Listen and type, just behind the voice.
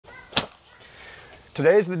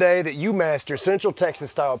Today's the day that you master Central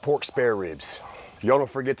Texas style pork spare ribs. Y'all don't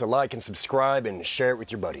forget to like and subscribe and share it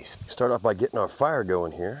with your buddies. Start off by getting our fire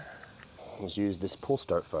going here. Let's use this pull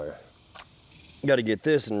start fire. Got to get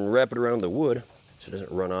this and wrap it around the wood so it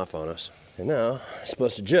doesn't run off on us. And now it's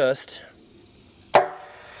supposed to just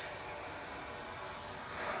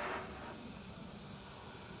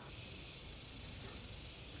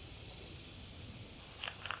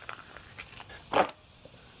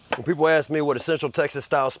when people ask me what a Central Texas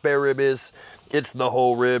style spare rib is, it's the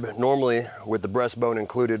whole rib, normally with the breastbone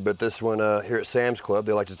included, but this one here at Sam's Club,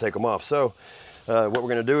 they like to take them off. So what we're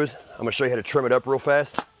gonna do is, I'm gonna show you how to trim it up real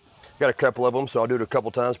fast. Got a couple of them, so I'll do it a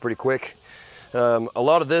couple times pretty quick. A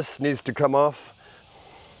lot of this needs to come off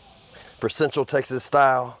for Central Texas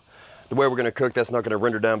style. The way we're gonna cook, that's not gonna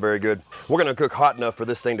render down very good. We're gonna cook hot enough for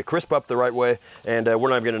this thing to crisp up the right way, and we're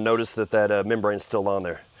not even gonna notice that that membrane's still on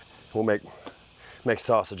there. We'll make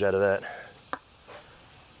sausage out of that.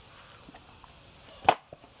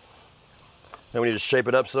 Then we need to shape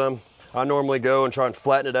it up some. I normally go and try and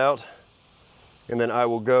flatten it out, and then I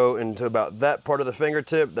will go into about that part of the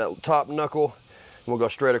fingertip, that top knuckle, and we'll go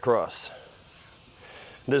straight across.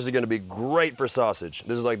 This is gonna be great for sausage.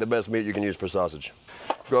 This is like the best meat you can use for sausage.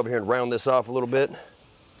 Go over here and round this off a little bit.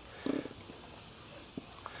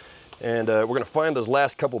 And we're gonna find those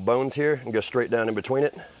last couple bones here and go straight down in between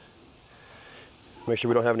it. Make sure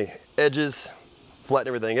we don't have any edges. Flatten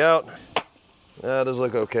everything out. Those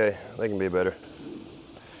look okay. They can be better.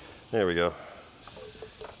 There we go.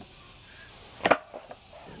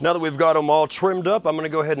 Now that we've got them all trimmed up, I'm gonna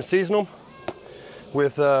go ahead and season them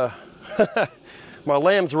with my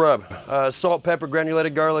lamb's rub. Salt, pepper,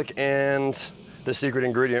 granulated garlic, and the secret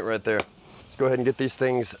ingredient right there. Let's go ahead and get these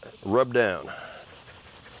things rubbed down.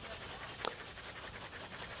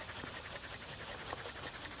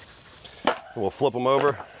 We'll flip them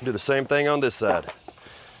over, do the same thing on this side.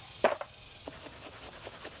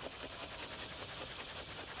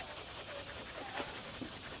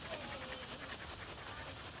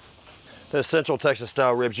 The Central Texas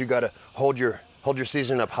style ribs, you gotta hold your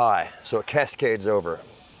seasoning up high so it cascades over.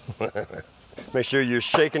 Make sure you're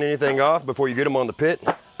shaking anything off before you get them on the pit.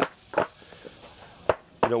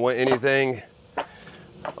 You don't want anything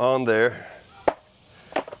on there.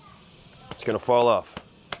 It's gonna fall off.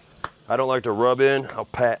 I don't like to rub in, I'll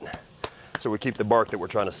pat, so we keep the bark that we're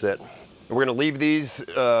trying to set. We're gonna leave these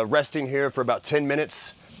resting here for about 10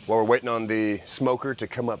 minutes while we're waiting on the smoker to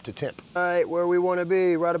come up to temp. All right, where we wanna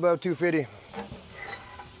be, right above 250.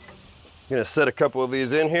 Gonna set a couple of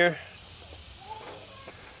these in here.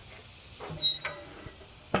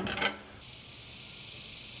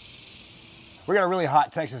 We got a really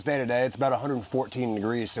hot Texas day today. It's about 114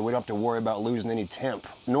 degrees, so we don't have to worry about losing any temp.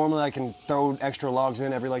 Normally I can throw extra logs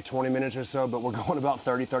in every like 20 minutes or so, but we're going about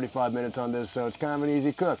 30, 35 minutes on this, so it's kind of an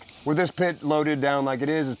easy cook. With this pit loaded down like it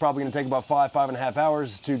is, it's probably gonna take about 5.5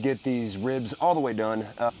 hours to get these ribs all the way done.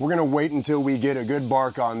 We're gonna wait until we get a good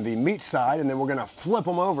bark on the meat side, and then we're gonna flip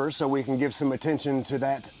them over so we can give some attention to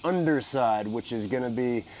that underside, which is gonna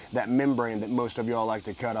be that membrane that most of y'all like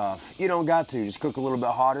to cut off. You don't got to, just cook a little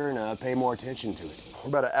bit hotter and pay more attention to it. We're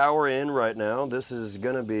about an hour in right now. This is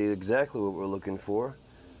gonna be exactly what we're looking for.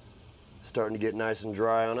 Starting to get nice and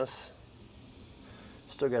dry on us.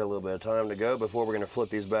 Still got a little bit of time to go before we're gonna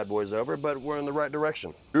flip these bad boys over, but we're in the right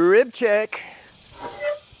direction. Rib check.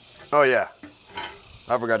 Oh yeah,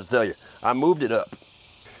 I forgot to tell you, I moved it up.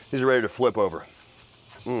 These are ready to flip over.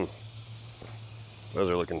 Those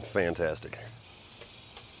are looking fantastic.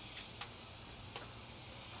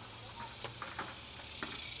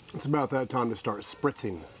 It's about that time to start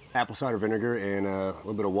spritzing apple cider vinegar and a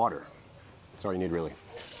little bit of water. That's all you need, really.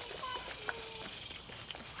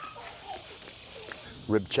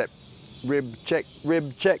 Rib check, rib check,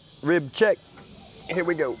 rib check, rib check. Here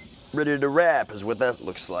we go. Ready to wrap is what that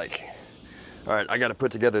looks like. All right, I got to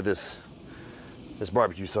put together this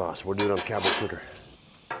barbecue sauce. We'll do it on the cowboy cooker.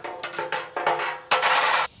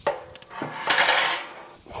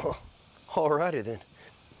 Alrighty then.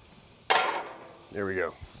 There we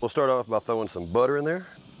go. We'll start off by throwing some butter in there.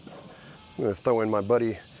 I'm gonna throw in my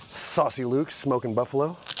buddy Saucy Luke's Smoking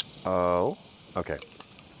Buffalo. Oh, okay.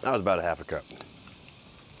 That was about a half a cup.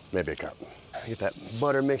 Maybe a cup. Get that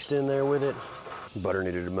butter mixed in there with it. Butter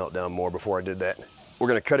needed to melt down more before I did that. We're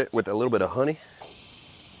gonna cut it with a little bit of honey.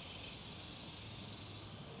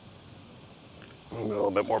 A little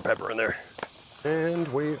bit more pepper in there. And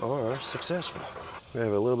we are successful. We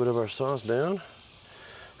have a little bit of our sauce down.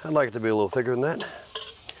 I'd like it to be a little thicker than that,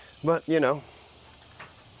 but you know,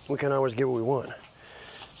 we can always get what we want.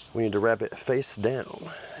 We need to wrap it face down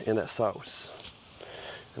in that sauce.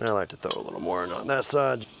 And I like to throw a little more on that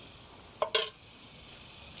side.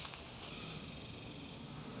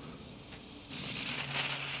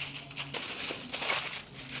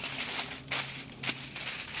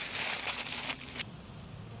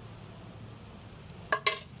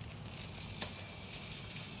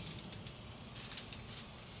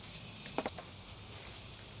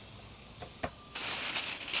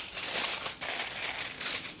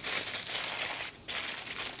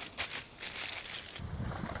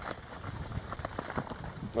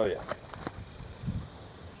 Oh yeah.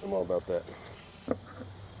 I'm all about that.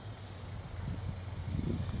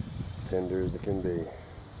 Tender as it can be.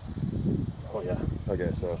 Oh yeah. Okay,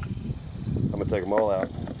 so I'm gonna take them all out.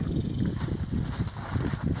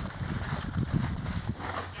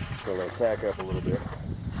 So I'm gonna tack up a little bit.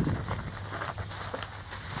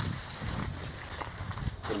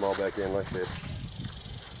 Put them all back in like this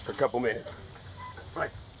for a couple minutes. Right.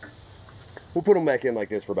 We'll put them back in like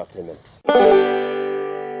this for about 10 minutes.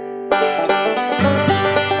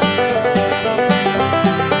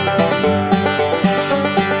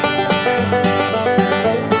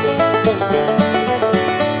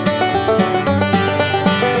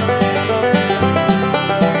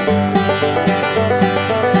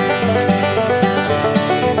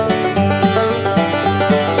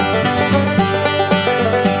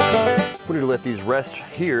 We need to let these rest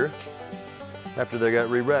here after they got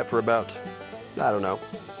rewrapped for about, I don't know,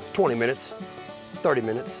 20 minutes, 30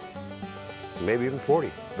 minutes, maybe even 40,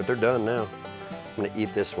 but they're done now. I'm gonna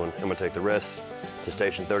eat this one. I'm gonna take the rest to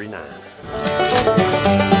station 39.